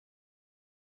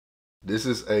This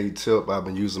is a tip I've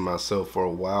been using myself for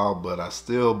a while, but I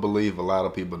still believe a lot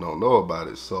of people don't know about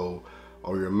it. So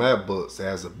on your Macbooks, it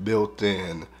has a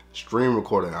built-in stream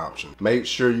recording option. Make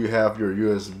sure you have your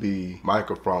USB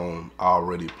microphone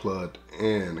already plugged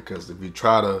in, because if you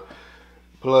try to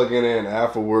plug it in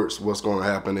afterwards, what's going to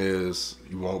happen is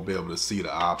you won't be able to see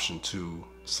the option to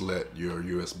select your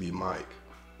USB mic.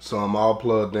 So I'm all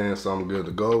plugged in, so I'm good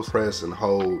to go. Press and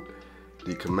hold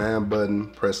the command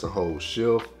button, press and hold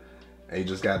shift, and you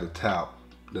just got to tap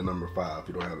the number 5.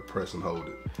 You don't have to press and hold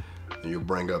it. And you'll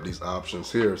bring up these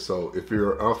options here. So if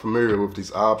you're unfamiliar with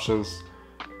these options,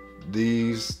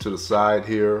 these to the side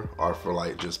here are for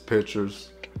like just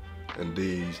pictures, and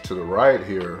these to the right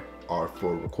here are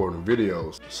for recording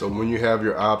videos. So when you have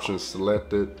your options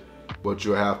selected, what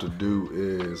you'll have to do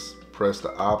is press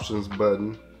the options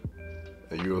button,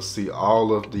 and you'll see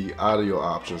all of the audio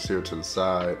options here to the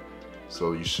side.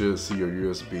 So you should see your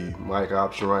USB mic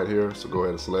option right here. So go ahead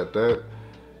and select that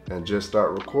and just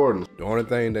start recording. The only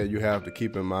thing that you have to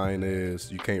keep in mind is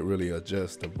you can't really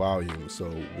adjust the volume. So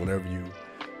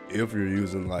if you're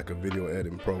using like a video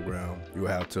editing program, you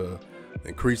have to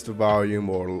increase the volume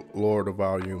or lower the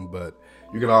volume, but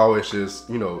you can always just,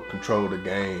 control the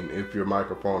gain. If your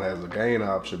microphone has a gain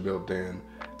option built in,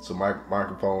 so my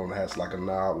microphone has like a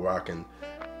knob where I can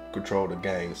control the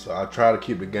gain. So I try to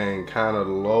keep the gain kind of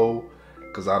low,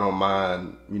 because I don't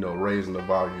mind, raising the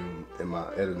volume in my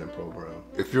editing program.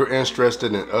 If you're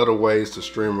interested in other ways to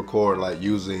stream record, like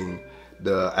using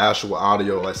the actual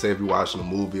audio, like say if you're watching a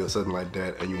movie or something like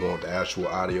that and you want the actual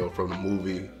audio from the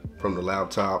movie from the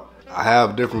laptop, I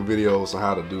have different videos on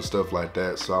how to do stuff like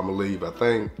that. So I'm gonna leave, I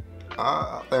think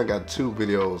I got 2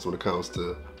 videos when it comes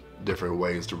to different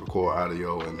ways to record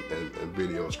audio and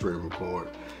video stream record.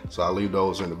 So I'll leave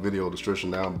those in the video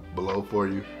description down below for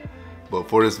you. But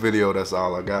for this video, that's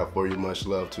all I got for you. Much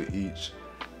love to each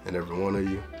and every one of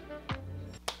you.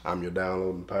 I'm your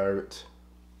downloading pirate,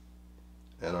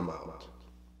 and I'm out.